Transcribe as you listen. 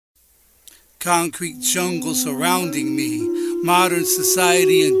Concrete jungle surrounding me, modern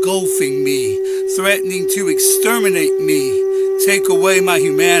society engulfing me, threatening to exterminate me, take away my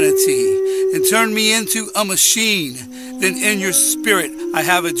humanity, and turn me into a machine. Then in your spirit I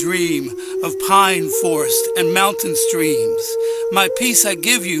have a dream of pine forest and mountain streams. My peace I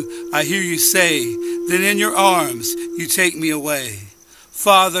give you, I hear you say, then in your arms you take me away.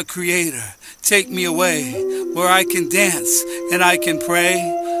 Father Creator, take me away, where I can dance and I can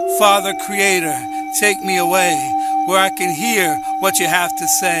pray. Father Creator, take me away, where I can hear what you have to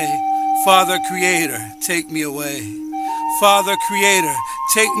say. Father Creator, take me away. Father Creator,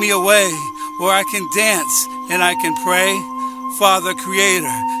 take me away, where I can dance and I can pray. Father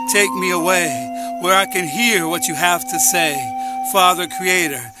Creator, take me away, where I can hear what you have to say. Father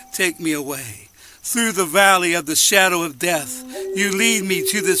Creator, take me away. Through the valley of the shadow of death, you lead me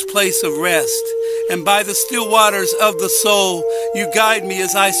to this place of rest. And by the still waters of the soul, you guide me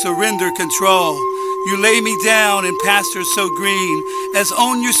as I surrender control. You lay me down in pastures so green, as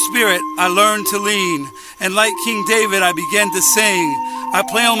on your spirit I learn to lean. And like King David I begin to sing. I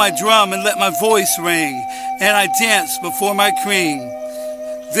play on my drum and let my voice ring, and I dance before my King.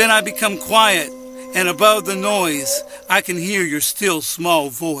 Then I become quiet, and above the noise, I can hear your still small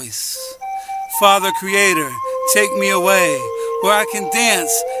voice. Father Creator, take me away, where I can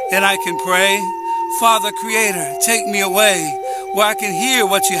dance and I can pray. Father Creator, take me away, where I can hear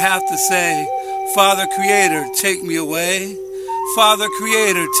what you have to say. Father Creator, take me away. Father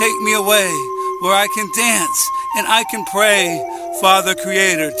Creator, take me away, where I can dance and I can pray. Father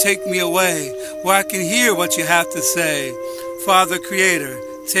Creator, take me away, where I can hear what you have to say. Father Creator,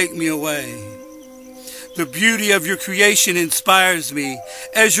 take me away. The beauty of your creation inspires me,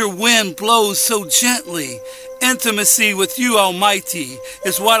 as your wind blows so gently. Intimacy with you, Almighty,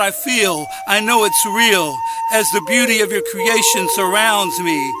 is what I feel. I know it's real, as the beauty of your creation surrounds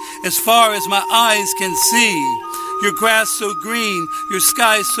me, as far as my eyes can see. Your grass so green, your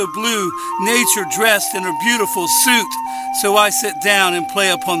sky so blue, nature dressed in her beautiful suit. So I sit down and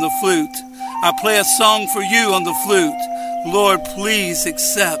play upon the flute. I play a song for you on the flute. Lord, please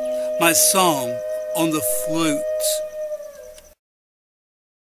accept my song on the flute.